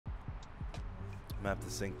I'm gonna have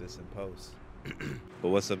to sync this in post. But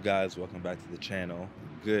what's up, guys? Welcome back to the channel.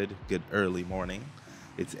 Good early morning.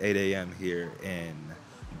 It's 8 a.m. here in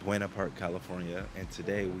Buena Park, California, and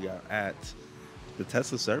today we are at the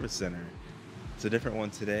Tesla Service Center. It's a different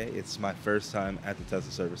one today. It's my first time at the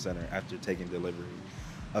Tesla Service Center after taking delivery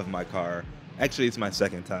of my car. Actually, it's my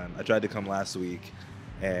second time. I tried to come last week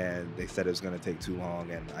and they said it was gonna take too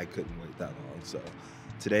long and I couldn't wait that long. So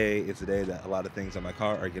today, it's a day that a lot of things on my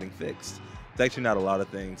car are getting fixed. It's actually not a lot of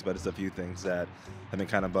things, but it's a few things that have been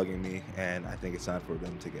kind of bugging me, and I think it's time for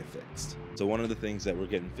them to get fixed. So one of the things that we're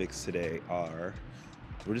getting fixed today are,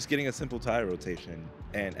 we're just getting a simple tire rotation.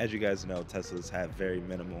 And as you guys know, Teslas have very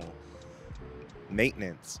minimal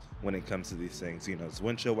maintenance when it comes to these things. You know, it's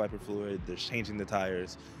windshield wiper fluid, there's changing the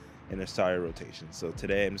tires, and there's tire rotation. So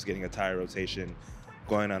today I'm just getting a tire rotation,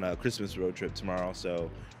 going on a Christmas road trip tomorrow, so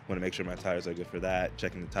I want to make sure my tires are good for that,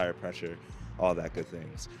 checking the tire pressure, all that good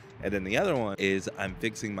things. And then the other one is I'm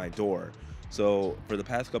fixing my door. So for the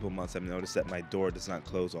past couple months, I've noticed that my door does not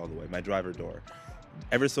close all the way, my driver door.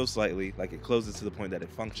 Ever so slightly, like it closes to the point that it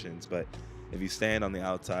functions, but if you stand on the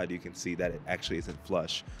outside, you can see that it actually isn't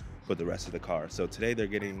flush with the rest of the car. So today they're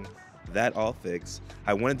getting that all fixed.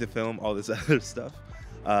 I wanted to film all this other stuff,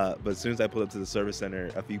 but as soon as I pulled up to the service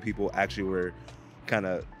center, a few people actually were kind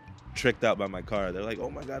of tricked out by my car. They're like,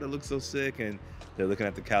 oh my God, it looks so sick. And they're looking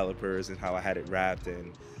at the calipers and how I had it wrapped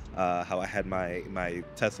and how I had my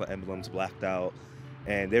Tesla emblems blacked out.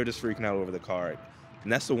 And they were just freaking out over the car.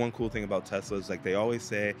 And that's the one cool thing about Teslas. Like they always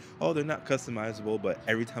say, oh, they're not customizable. But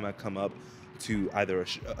every time I come up to either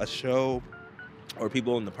a show or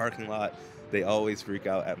people in the parking lot, they always freak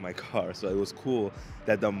out at my car. So it was cool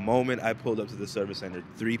that the moment I pulled up to the service center,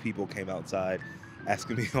 3 people came outside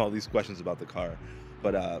asking me all these questions about the car.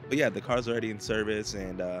 But yeah, the car's already in service,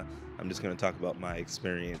 and I'm just gonna talk about my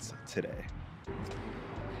experience today.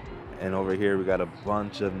 And over here, we got a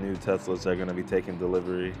bunch of new Teslas that are gonna be taking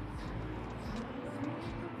delivery.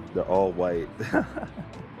 They're all white.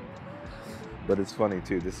 But it's funny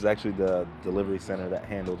too, this is actually the delivery center that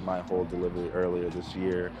handled my whole delivery earlier this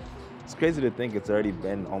year. It's crazy to think it's already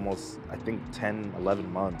been almost, I think, 10,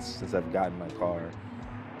 11 months since I've gotten my car.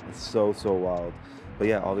 It's so wild. But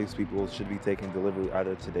yeah, all these people should be taking delivery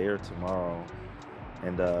either today or tomorrow.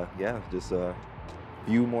 And yeah, just a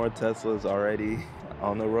few more Teslas already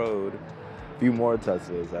on the road. A few more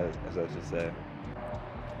Teslas, as I should say.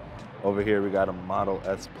 Over here we got a Model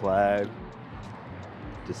S Plaid,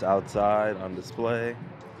 just outside on display.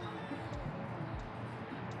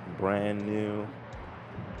 Brand new.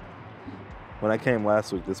 When I came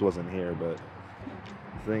last week, this wasn't here, but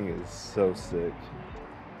the thing is so sick.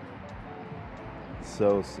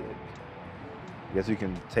 So sick. I guess you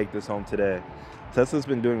can take this home today. Tesla's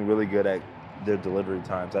been doing really good at their delivery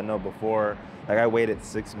times. I know before, like I waited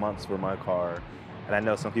 6 months for my car, and I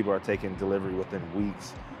know some people are taking delivery within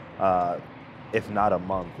weeks, if not a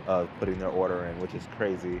month of putting their order in, which is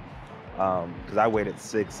crazy. Because I waited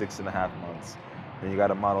 6.5 months. And you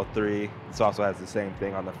got a Model 3. This also has the same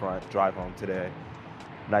thing on the front. Drive home today.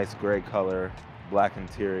 Nice gray color, black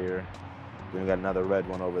interior. Then we got another red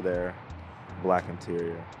one over there. Black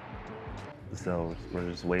interior. So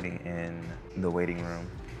we're just waiting in the waiting room,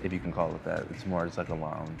 if you can call it that. It's more just like a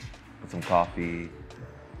lounge with some coffee,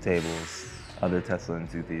 tables, other Tesla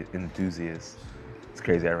enthusiasts. It's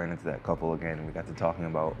crazy, I ran into that couple again and we got to talking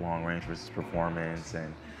about long range versus performance,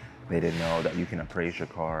 and they didn't know that you can appraise your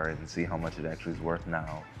car and see how much it actually is worth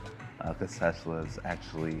now, because Teslas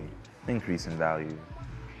actually increase in value.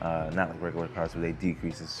 Not like regular cars where they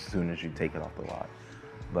decrease as soon as you take it off the lot.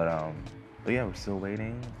 But yeah, we're still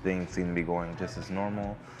waiting. Things seem to be going just as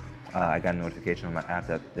normal. I got a notification on my app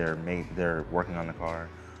that they're working on the car.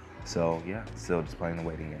 So yeah, still just playing the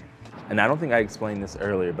waiting game. And I don't think I explained this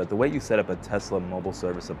earlier, but the way you set up a Tesla mobile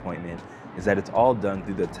service appointment is that it's all done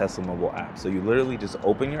through the Tesla mobile app. So you literally just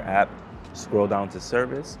open your app, scroll down to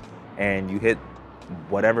service, and you hit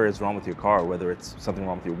whatever is wrong with your car, whether it's something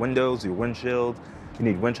wrong with your windows, your windshield, you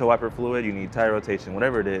need windshield wiper fluid, you need tire rotation,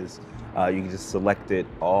 whatever it is, you can just select it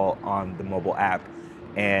all on the mobile app.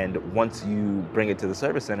 And once you bring it to the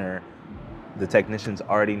service center, the technicians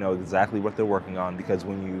already know exactly what they're working on, because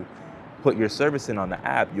when you put your service in on the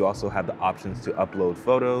app, you also have the options to upload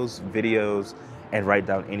photos, videos, and write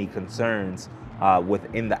down any concerns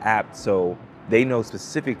within the app. So they know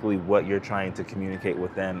specifically what you're trying to communicate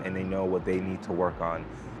with them, and they know what they need to work on,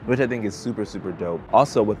 which I think is super dope.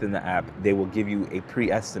 Also within the app, they will give you a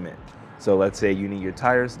pre-estimate. So let's say you need your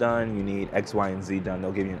tires done, you need X, Y, and Z done,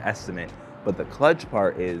 they'll give you an estimate. But the clutch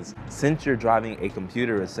part is, since you're driving a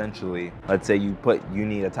computer essentially, let's say you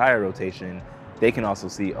need a tire rotation, they can also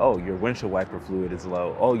see, oh, your windshield wiper fluid is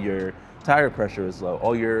low, oh, your tire pressure is low,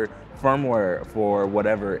 oh, your firmware for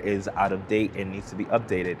whatever is out of date and needs to be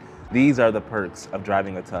updated. These are the perks of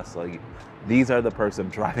driving a Tesla. These are the perks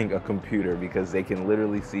of driving a computer, because they can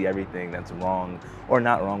literally see everything that's wrong or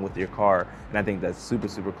not wrong with your car. And I think that's super,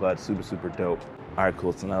 super clutch, super, super dope. All right,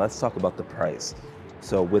 cool. So now let's talk about the price.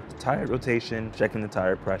 So with the tire rotation, checking the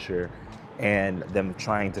tire pressure, and them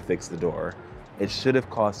trying to fix the door, it should have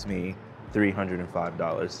cost me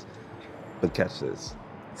 $305. But catch this.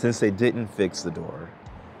 Since they didn't fix the door,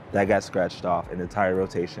 that got scratched off, and the tire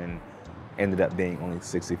rotation ended up being only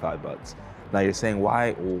 65 bucks. Now you're saying,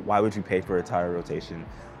 why would you pay for a tire rotation?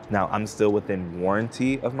 Now I'm still within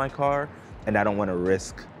warranty of my car, and I don't want to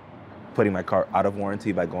risk putting my car out of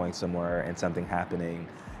warranty by going somewhere and something happening.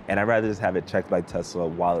 And I'd rather just have it checked by Tesla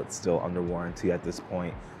while it's still under warranty at this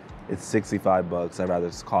point. It's 65 bucks. I'd rather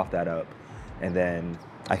just cough that up, and then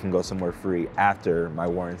I can go somewhere free after my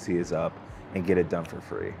warranty is up and get it done for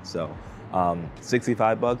free. So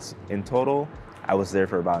 65 bucks in total. I was there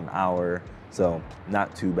for about an hour, so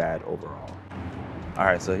not too bad overall. All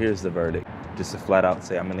right, so here's the verdict. Just to flat out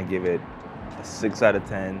say, I'm gonna give it a 6 out of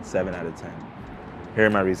 10, 7 out of 10. Here are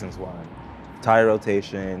my reasons why. Tire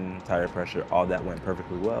rotation, tire pressure, all that went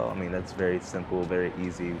perfectly well. I mean, that's very simple, very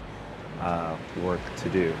easy work to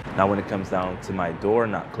do. Now, when it comes down to my door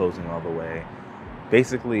not closing all the way,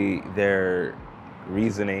 basically their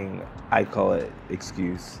reasoning, I call it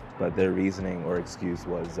excuse, but their reasoning or excuse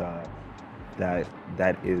was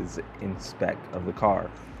that is in spec of the car.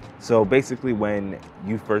 So basically when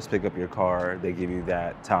you first pick up your car, they give you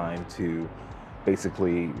that time to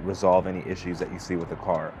basically resolve any issues that you see with the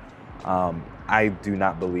car. I do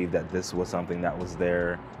not believe that this was something that was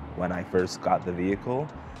there when I first got the vehicle.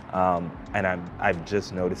 And I've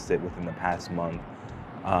just noticed it within the past month.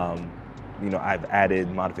 You know, I've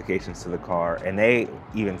added modifications to the car, and they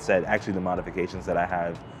even said actually the modifications that I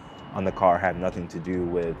have on the car have nothing to do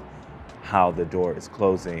with how the door is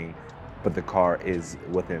closing, but the car is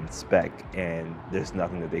within spec and there's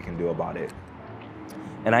nothing that they can do about it.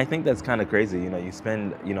 And I think that's kind of crazy. You know, you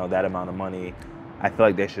spend, you know, that amount of money. I feel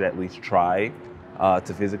like they should at least try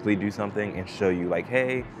to physically do something and show you like,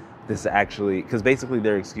 hey, this actually, because basically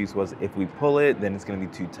their excuse was if we pull it, then it's going to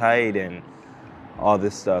be too tight and all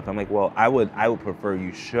this stuff. I'm like, well, I would prefer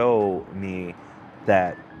you show me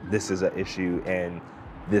that this is an issue and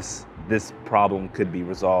this problem could be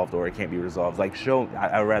resolved or it can't be resolved. Like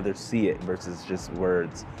I'd rather see it versus just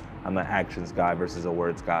words. I'm an actions guy versus a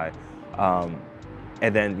words guy.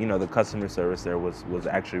 And then, you know, the customer service there was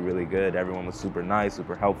actually really good. Everyone was super nice,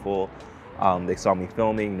 super helpful. They saw me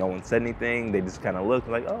filming, no one said anything. They just kind of looked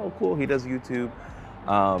like, oh, cool, he does YouTube.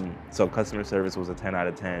 So customer service was a 10 out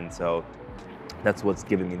of 10. So that's what's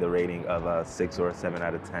giving me the rating of a 6 or a 7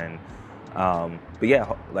 out of 10. But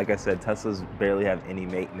yeah, like I said, Teslas barely have any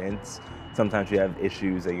maintenance. Sometimes you have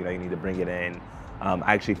issues that, you know, you need to bring it in.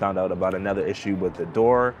 I actually found out about another issue with the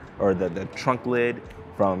door or the trunk lid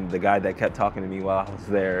from the guy that kept talking to me while I was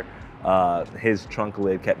there. His trunk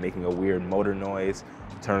lid kept making a weird motor noise.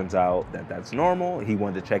 Turns out that that's normal. He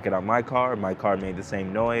wanted to check it on my car. My car made the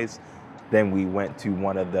same noise. Then we went to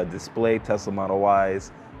one of the display Tesla Model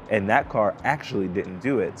Ys, and that car actually didn't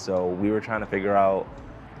do it. So we were trying to figure out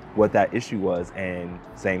what that issue was, and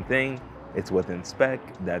same thing, it's within spec.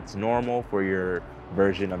 That's normal for your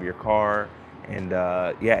version of your car. And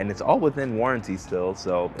yeah, and it's all within warranty still.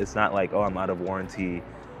 So it's not like, oh, I'm out of warranty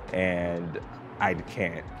and I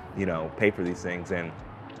can't, you know, pay for these things,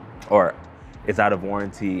 or it's out of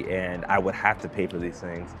warranty and I would have to pay for these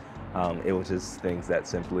things. It was just things that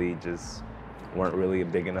simply just weren't really a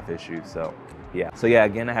big enough issue. So yeah. So yeah,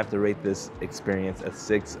 again, I have to rate this experience a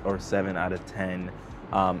 6 or 7 out of 10.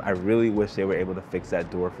 I really wish they were able to fix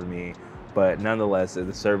that door for me, but nonetheless,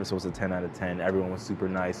 the service was a 10 out of 10. Everyone was super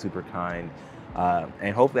nice, super kind.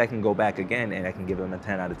 And hopefully I can go back again and I can give them a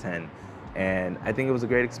 10 out of 10. And I think it was a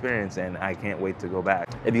great experience and I can't wait to go back.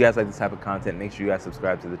 If you guys like this type of content, make sure you guys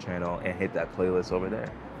subscribe to the channel and hit that playlist over there.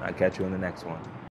 I'll catch you in the next one.